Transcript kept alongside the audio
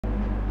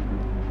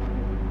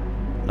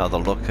Another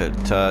look at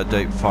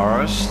Deep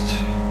Forest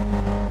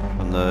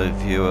from the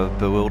view of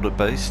Bewildered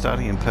Beast,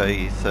 starting in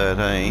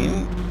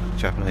P13.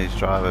 Japanese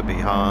driver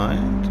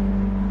behind.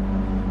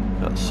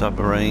 Got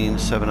Submarine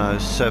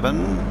 707,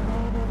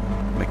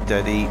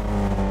 McDaddy,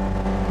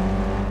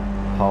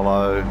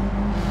 Apollo,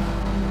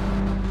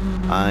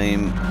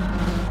 AIM.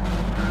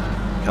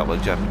 A couple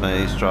of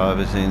Japanese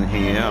drivers in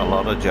here, a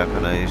lot of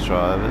Japanese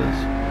drivers.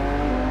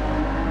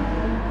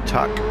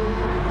 Tuck,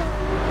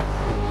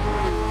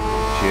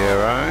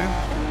 Gero.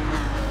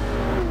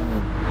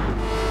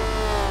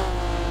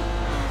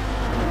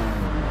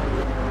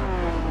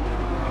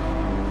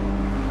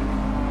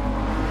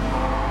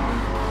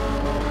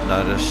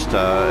 Noticed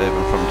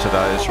even from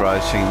today's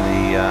racing,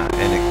 the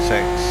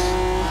NXX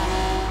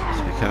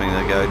is becoming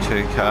the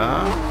go-to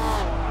car.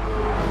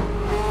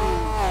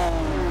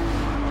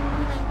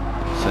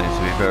 Seems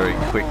to be very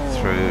quick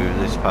through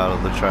this part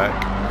of the track.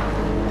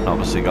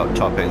 Obviously got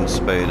top end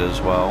speed as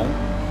well.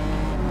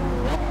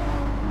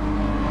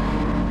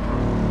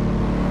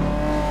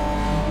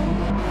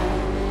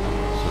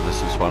 So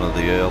this is one of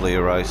the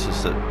earlier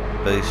races that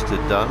Beast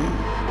had done.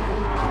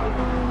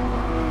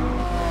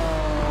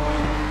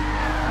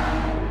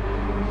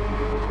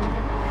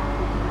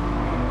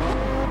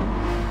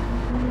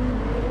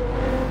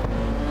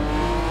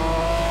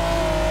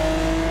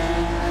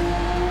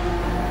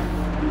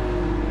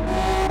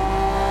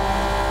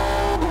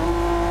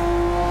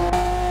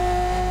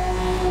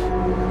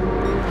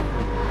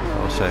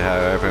 See how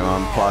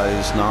everyone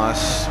plays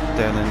nice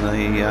down in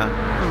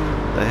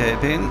the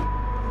hairpin.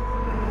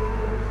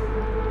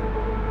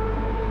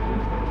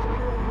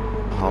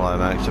 Hollow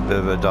makes a bit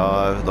of a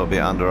dive. They'll be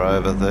under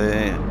over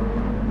there.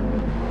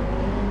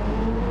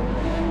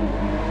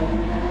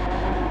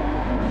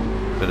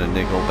 Bit of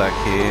niggle back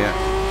here.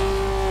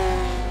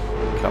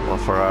 A couple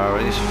of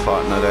Ferraris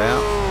fighting it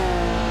out.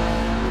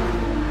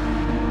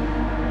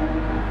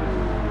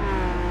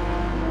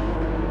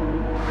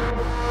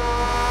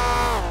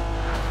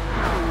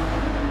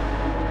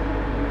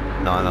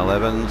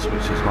 .911s,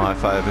 which is my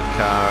favourite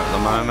car at the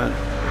moment.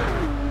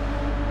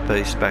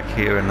 Beast back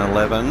here in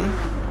 11.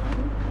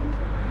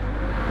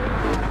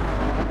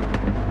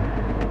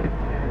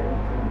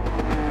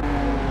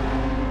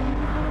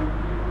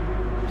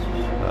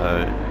 So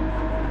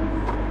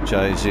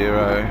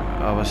J0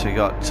 obviously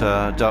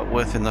got dealt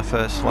with in the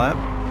first lap.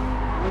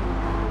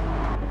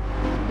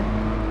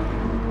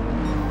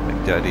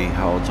 McDaddy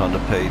holds on to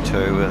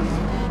P2 with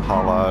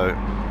Hollow,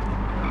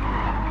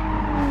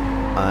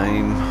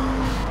 AIM.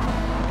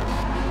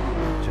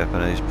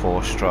 Japanese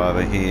Porsche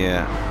driver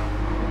here.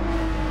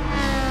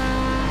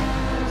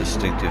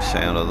 Distinctive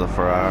sound of the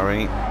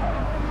Ferrari.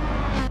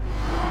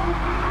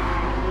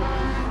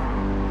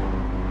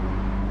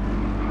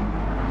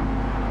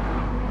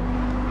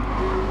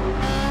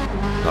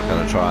 Not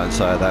going to try and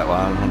say that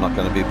one. I'm not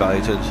going to be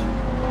baited.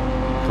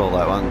 Call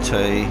that one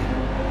T.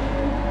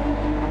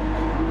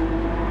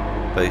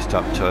 Beast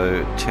up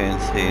to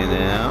 10th here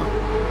now.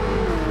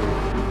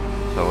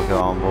 So we'll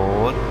go on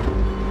board.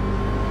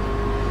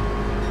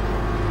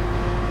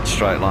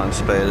 Straight line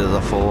speed of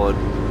the Ford,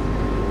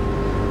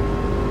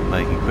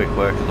 making quick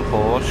work of the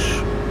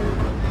Porsche.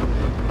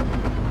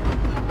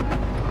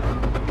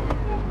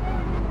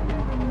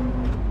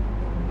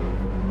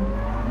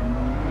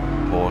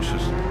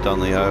 Porsche's done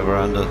the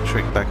over-under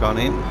trick back on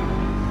him.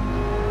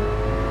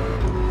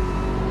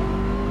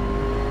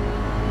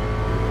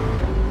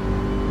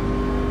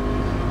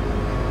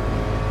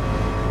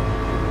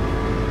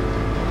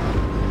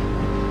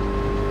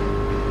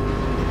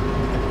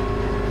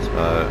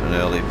 So an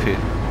early pit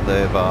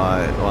there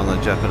by one of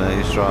the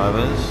Japanese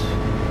drivers.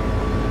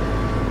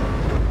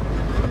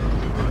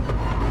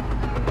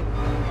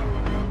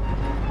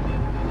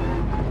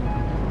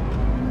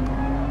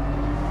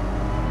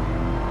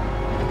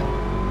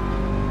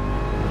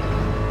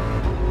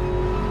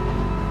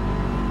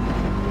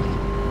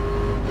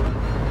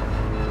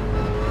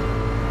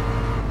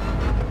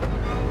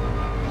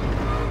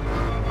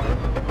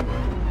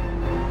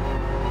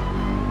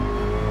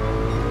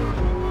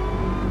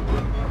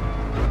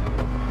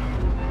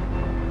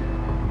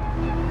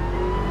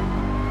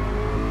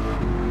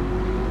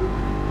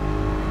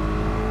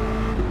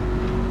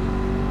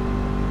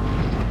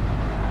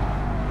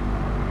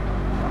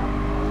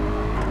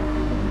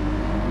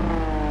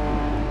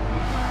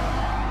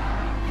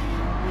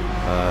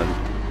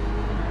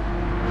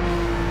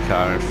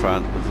 Car in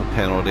front with the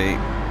penalty.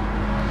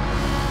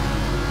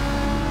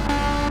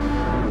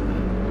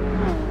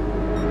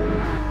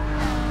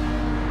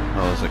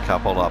 Oh, there's a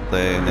couple up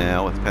there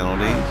now with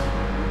penalties.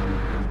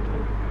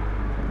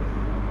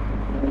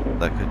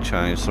 That could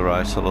change the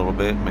race a little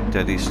bit.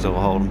 McDaddy's still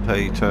holding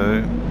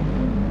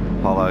P2.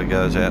 Apollo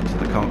goes out to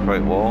the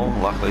concrete wall.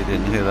 Luckily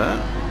didn't hit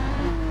that.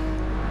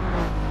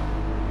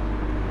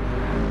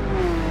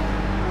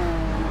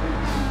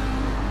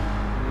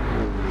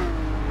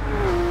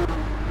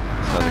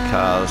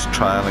 Cars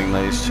trailing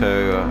these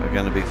two are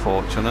going to be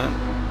fortunate.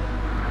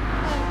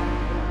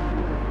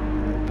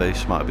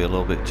 Beast might be a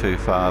little bit too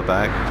far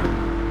back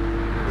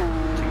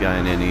to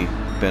gain any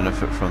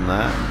benefit from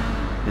that.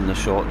 in the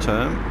short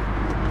term.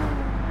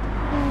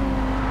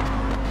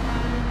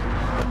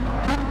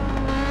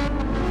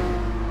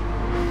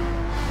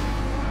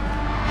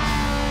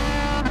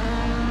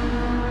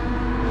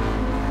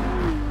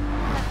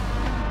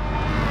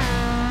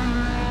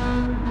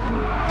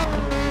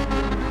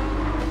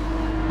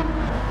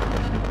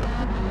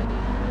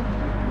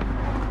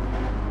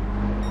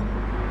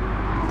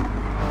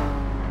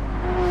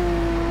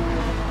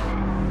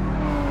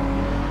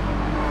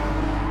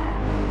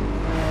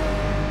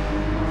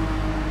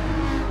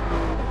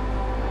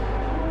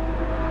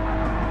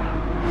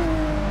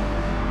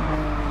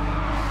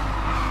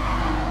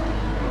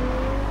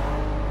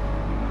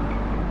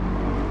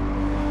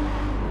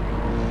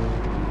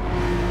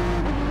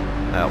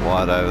 Out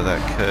wide over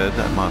that curve,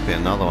 that might be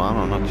another one,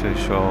 I'm not too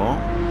sure.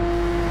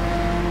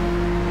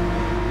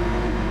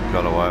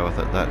 Got away with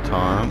it that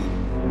time.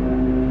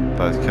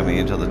 Both coming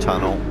into the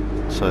tunnel,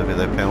 serving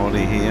their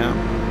penalty here.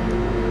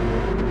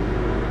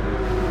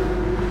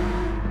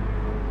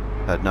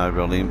 Had no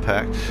real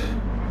impact,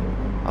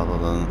 other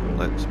than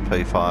let's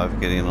P5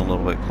 get in a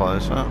little bit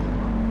closer.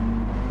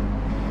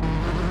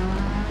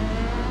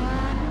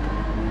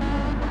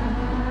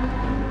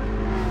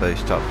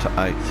 Beast up to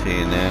 8th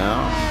here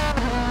now.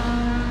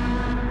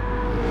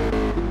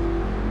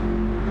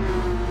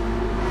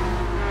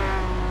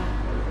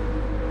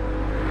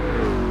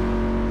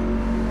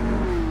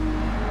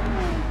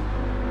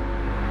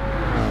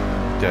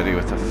 Daddy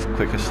with a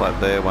quicker slap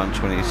there,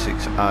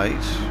 1:26.8.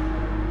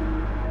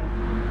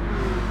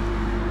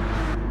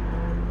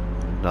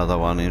 Another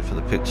one in for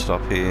the pit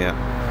stop here.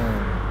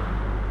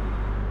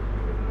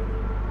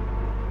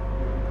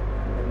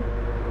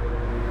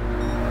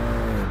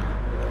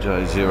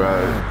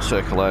 J0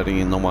 circulating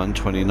in the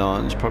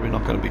 1:29 is probably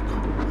not going to be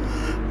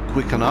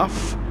quick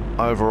enough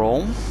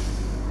overall.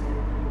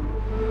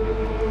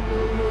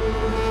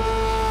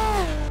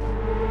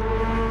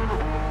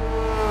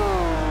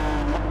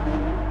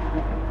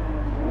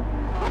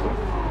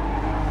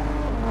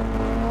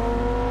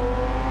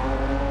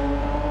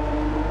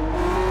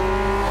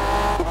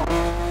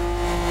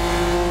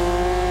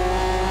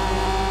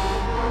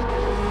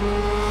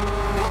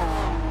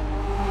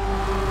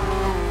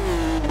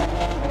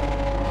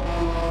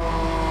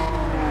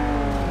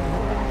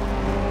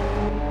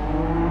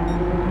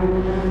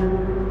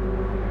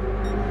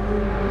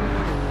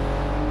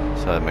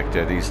 So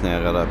McDaddy's now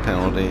got a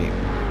penalty.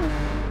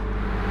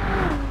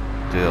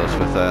 Deals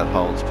with that,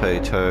 holds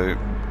P2.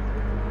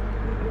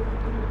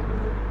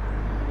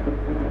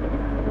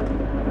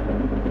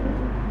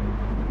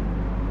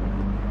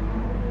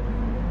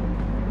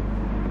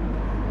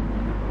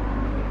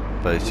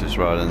 Beast is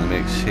right in the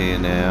mix here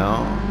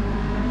now.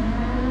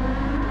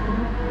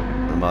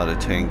 The Motor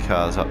 10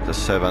 car's up to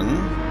 7.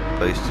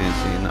 Beast is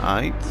in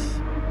 8th.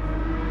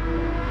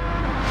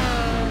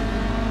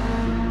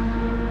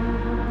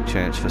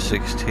 Chance for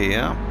 6th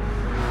here.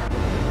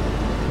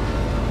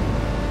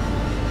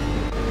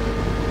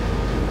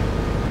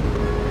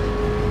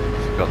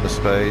 He's got the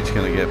speed, he's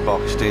going to get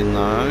boxed in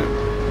though.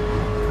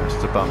 Has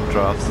to bump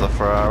draft the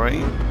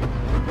Ferrari.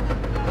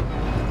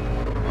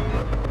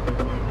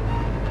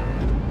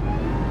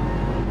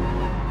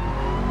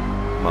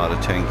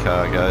 Motor 10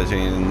 car goes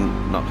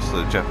in, knocks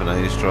the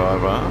Japanese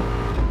driver.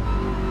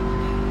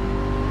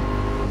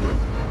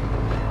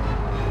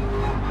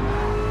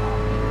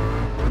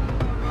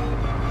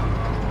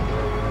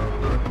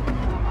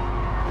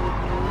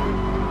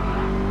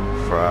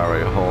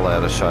 Ferrari all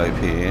out of shape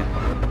here.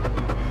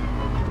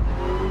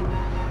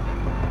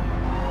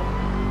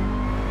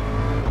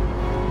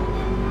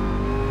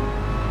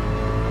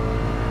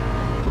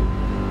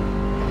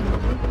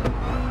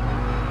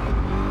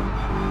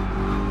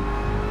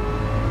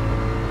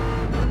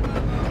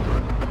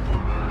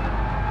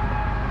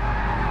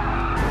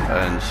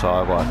 And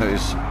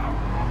sideways.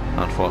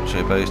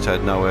 Unfortunately, Beast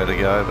had nowhere to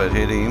go but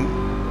hit him.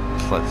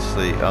 Just lets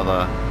the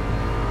other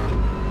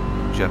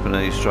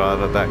Japanese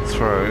driver back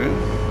through.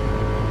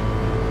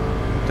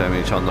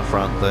 Damage on the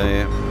front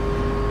there.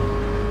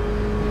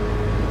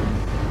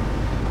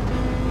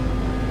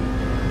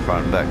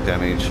 Front and back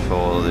damage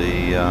for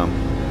the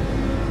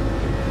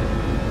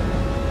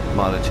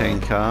Motor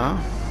 10 car.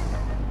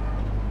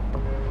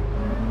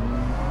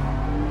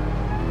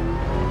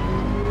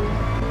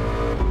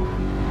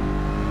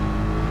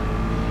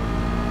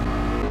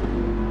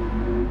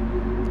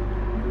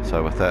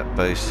 So with that,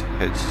 Beast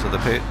heads to the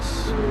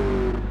pits.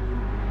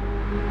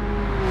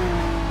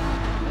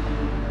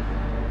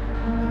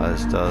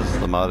 As does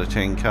the Motor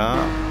 10 car.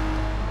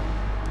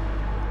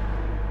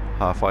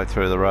 Halfway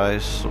through the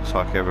race, looks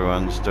like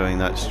everyone's doing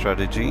that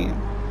strategy.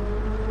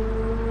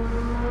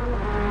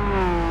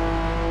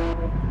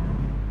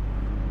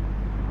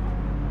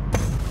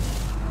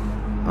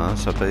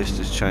 So Beast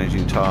is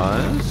changing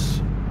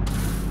tyres.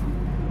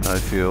 No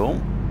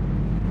fuel.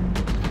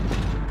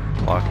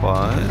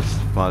 Likewise,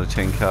 Motor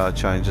 10 car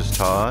changes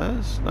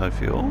tyres. No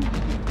fuel.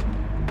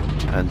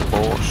 And the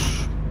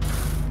Porsche.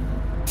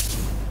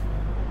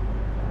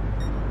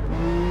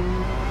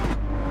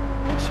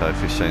 So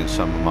if you've seen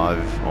some of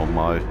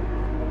my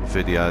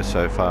video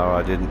so far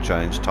I didn't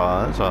change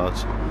tyres. I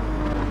was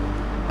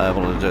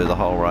able to do the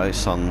whole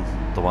race on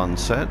the one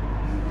set.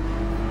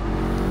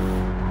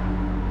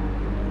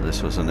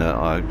 This was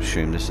I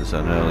assume this is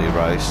an early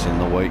race in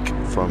the week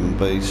from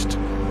Beast,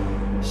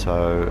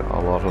 so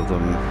a lot of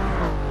them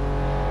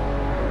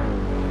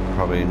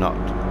probably not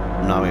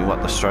knowing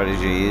what the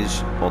strategy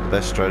is, or the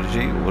best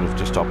strategy, would have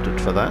just opted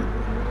for that.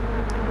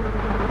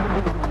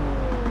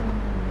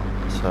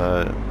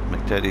 So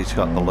McDaddy's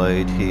got the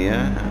lead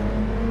here.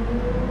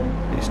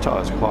 His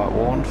tyres are quite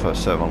worn for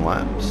 7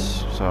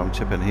 laps, so I'm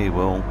tipping he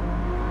will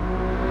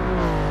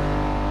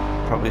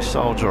probably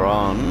soldier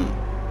on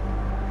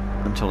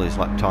until his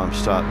lap times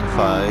start to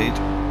fade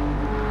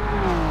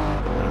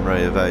and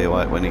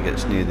re-evaluate when he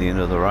gets near the end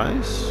of the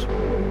race.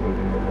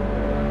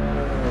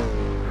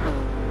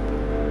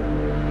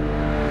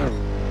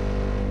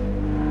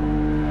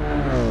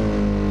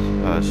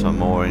 So some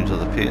more into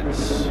the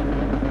pits.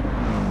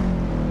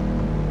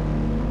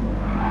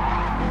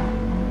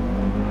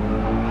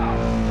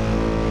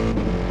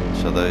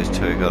 So those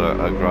two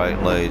got a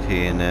great lead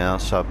here now.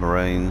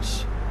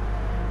 Submarine's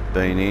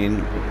been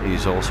in.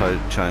 He's also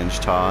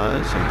changed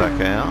tyres and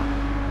back out.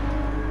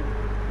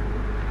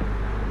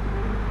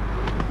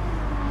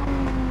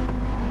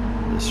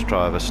 This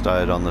driver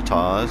stayed on the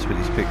tyres, but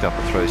he's picked up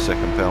a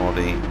 3-second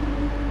penalty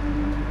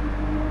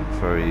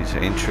for his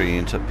entry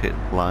into pit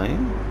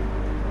lane,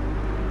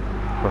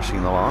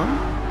 crossing the line.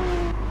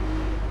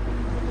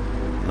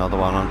 Another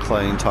one on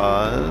clean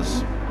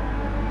tyres.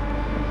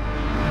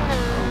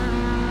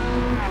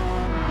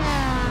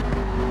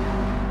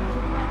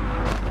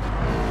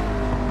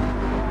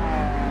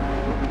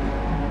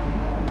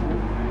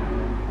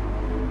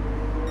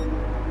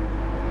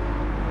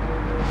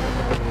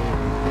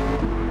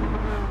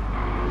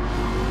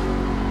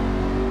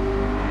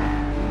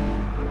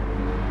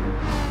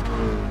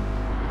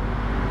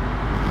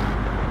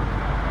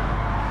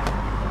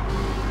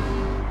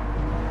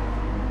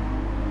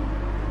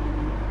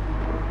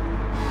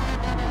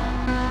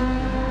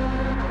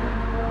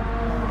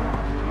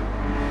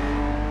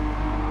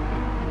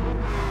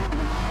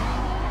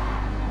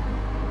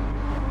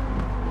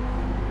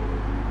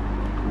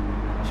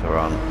 So we're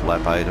on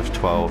lap 8 of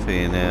 12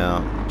 here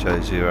now.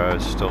 J0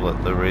 is still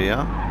at the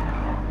rear.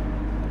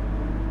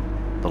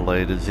 The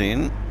leader's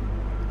in.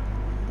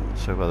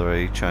 So whether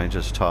he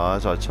changes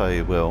tyres, I'd say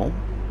he will.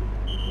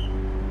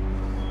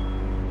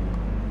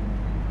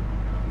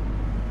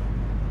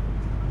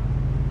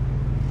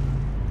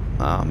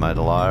 Made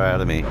a liar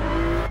out of me.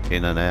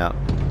 In and out.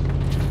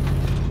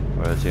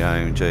 Whereas the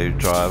AMG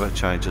driver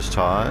changes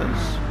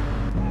tyres.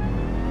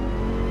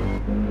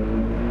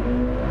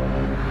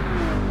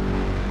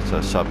 So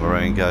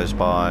Submarine goes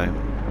by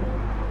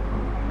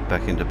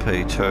back into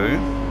P2.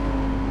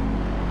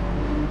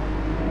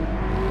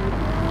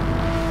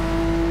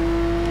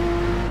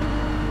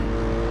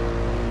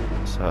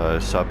 So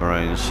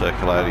Submarine's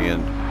circulating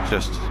in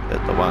just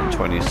at the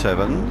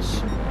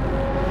 127s.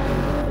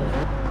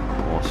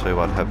 We'll see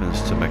what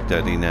happens to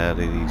McDaddy now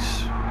that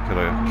he's got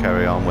to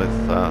carry on with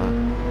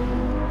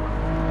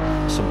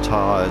some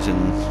tyres in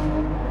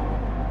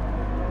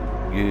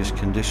used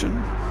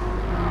condition.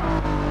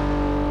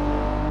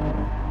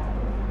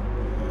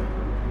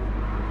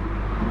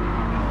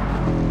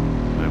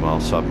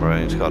 Meanwhile,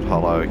 Submarine's got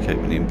Hollow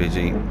keeping him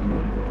busy.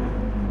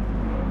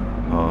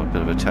 Oh, a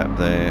bit of a tap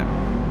there.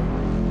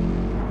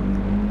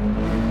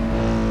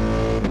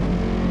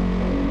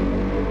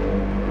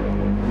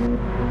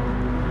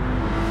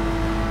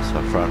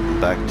 So front and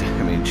back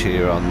damage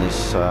here on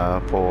this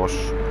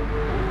Porsche.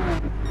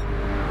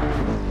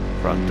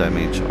 Front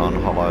damage on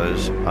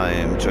Hollow's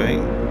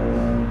AMG.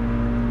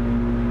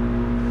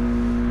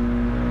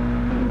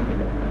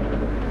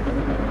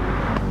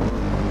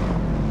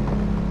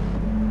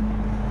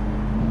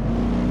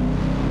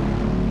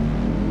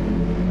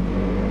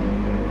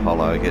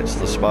 Hollow gets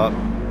the spot.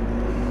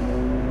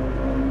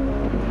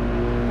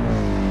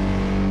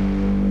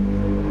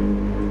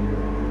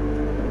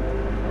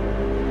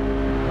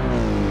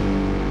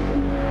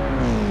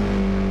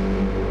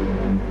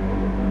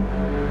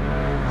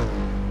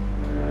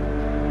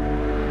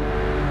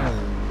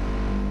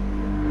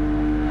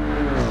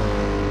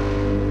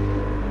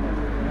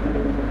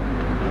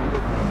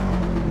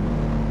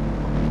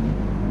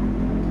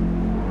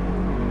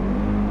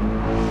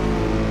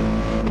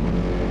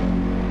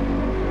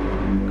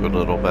 Good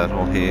little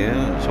battle here.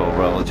 It's all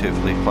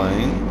relatively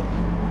clean,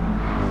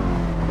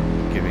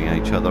 giving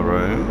each other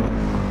room.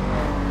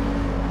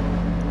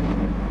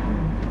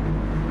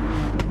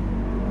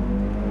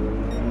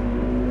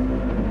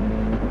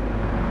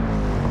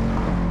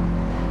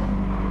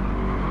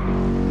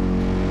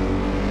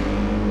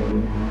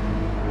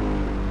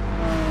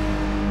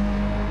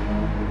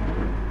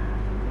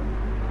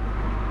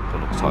 It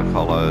looks like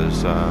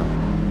Hollow's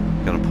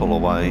going to pull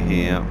away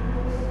here.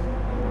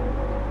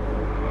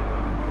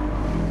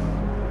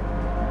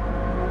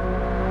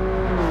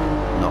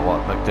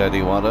 What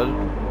McDaddy wanted.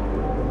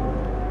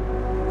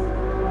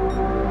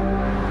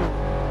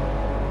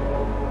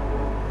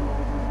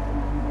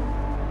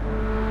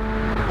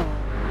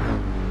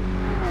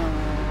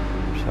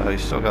 So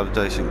he's still got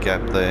a decent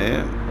gap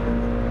there.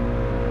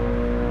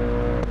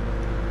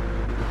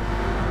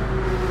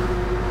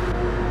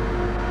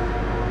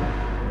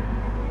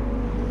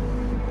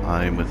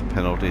 Aim with the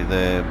penalty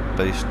there.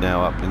 Beast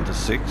now up into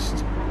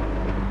 6th.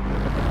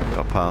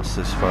 Got past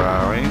this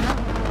Ferrari.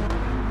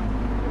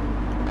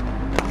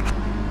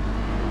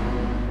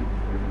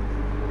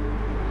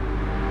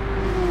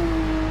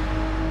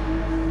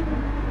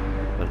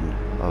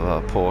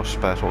 A Porsche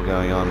battle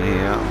going on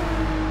here.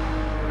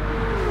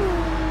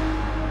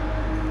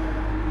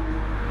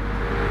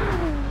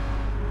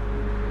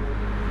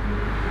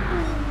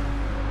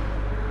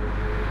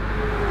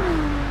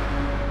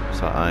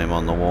 So aim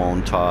on the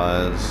warm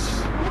tyres.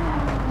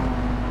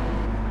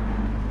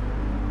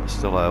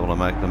 Still able to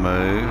make the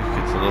move.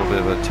 Gets a little bit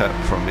of a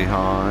tap from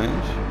behind.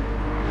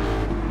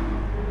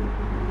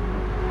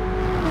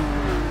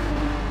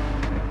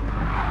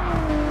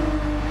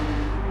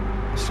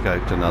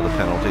 Escaped another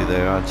penalty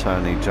there. It's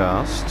only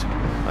just,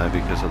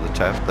 maybe because of the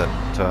tap that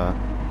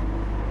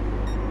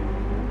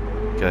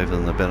gave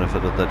them the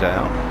benefit of the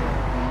doubt.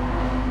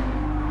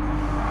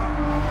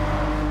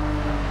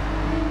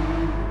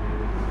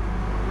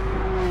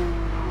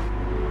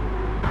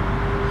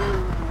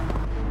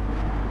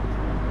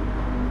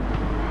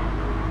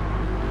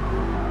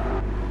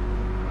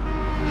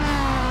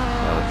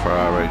 Another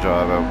Ferrari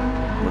driver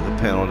with a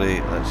penalty.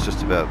 That's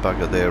just about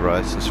buggered their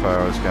race as far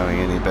as going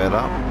any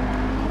better.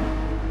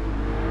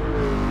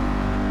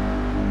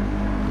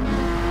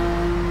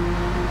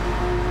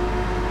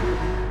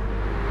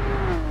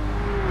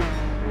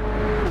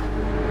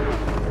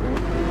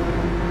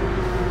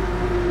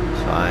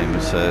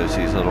 Aim serves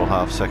his little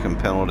half-second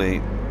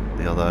penalty.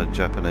 The other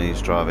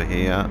Japanese driver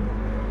here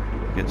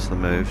gets the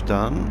move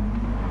done.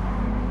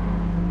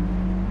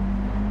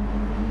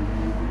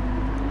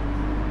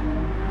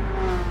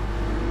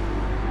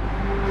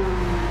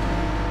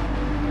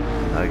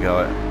 They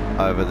go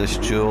over this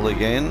duel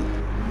again.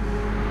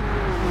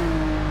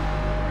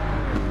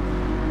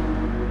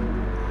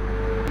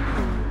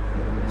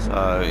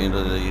 So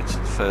into the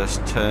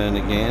first turn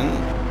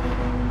again.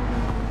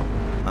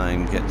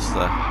 Aim gets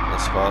the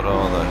spot.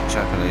 Oh, the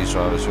Japanese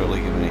driver's really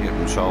giving a hip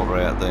and shoulder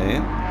out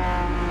there.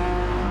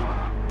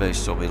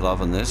 Beast will be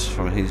loving this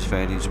from his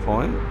vantage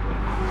point.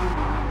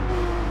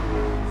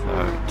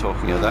 So,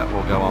 talking of that,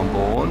 we'll go on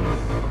board.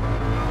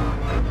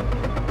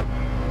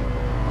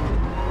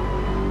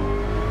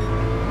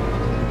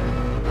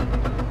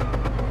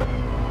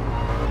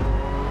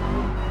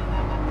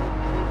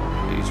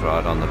 He's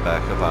right on the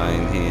back of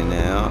Aim here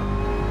now.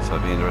 So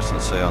it'll be interesting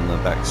to see on the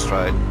back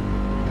straight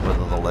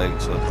whether the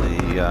legs of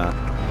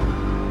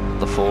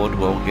the Ford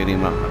will get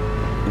him up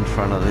in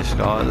front of this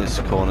guy. This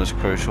corner's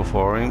crucial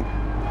for him.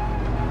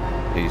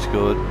 He's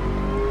good.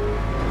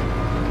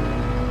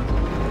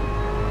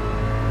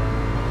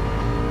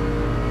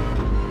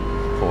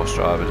 Porsche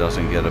driver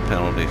doesn't get a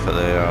penalty for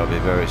there. I'll be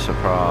very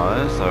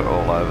surprised. They're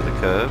all over the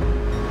curb.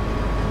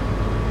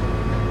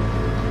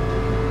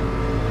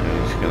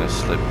 And he's going to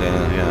slip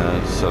down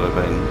here. It's sort of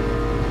been...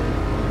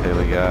 Here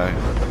we go.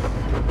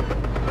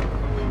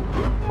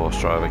 Porsche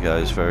driver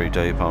goes very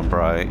deep on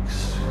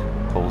brakes.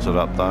 Pulls it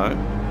up though.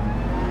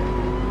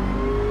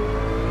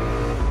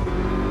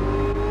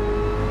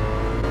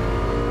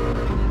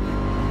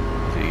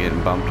 Is he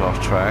getting bumped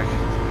off track?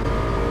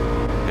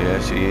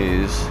 Yes, he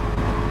is.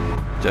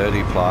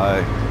 Dirty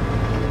play.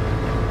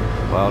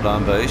 Well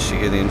done, Beast. You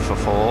get in for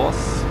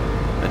 4th.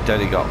 And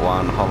Daddy got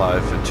 1.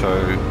 Hollow for 2.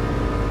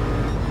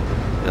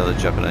 The other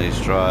Japanese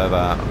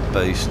driver,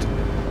 Beast,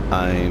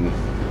 Aim.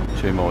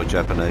 2 more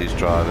Japanese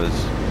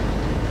drivers.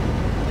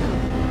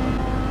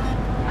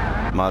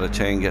 Motor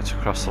 10 gets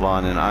across the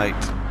line in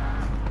 8th.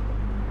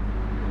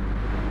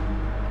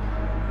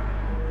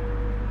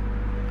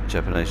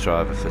 Japanese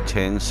driver for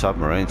 10.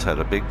 Submarines had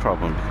a big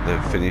problem.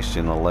 They've finished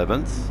in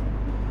 11th.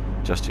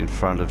 Just in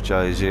front of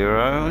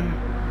J0.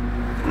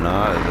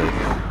 No,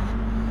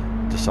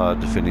 they've decided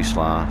to finish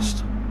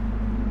last.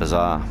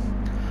 Bizarre.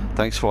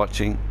 Thanks for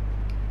watching.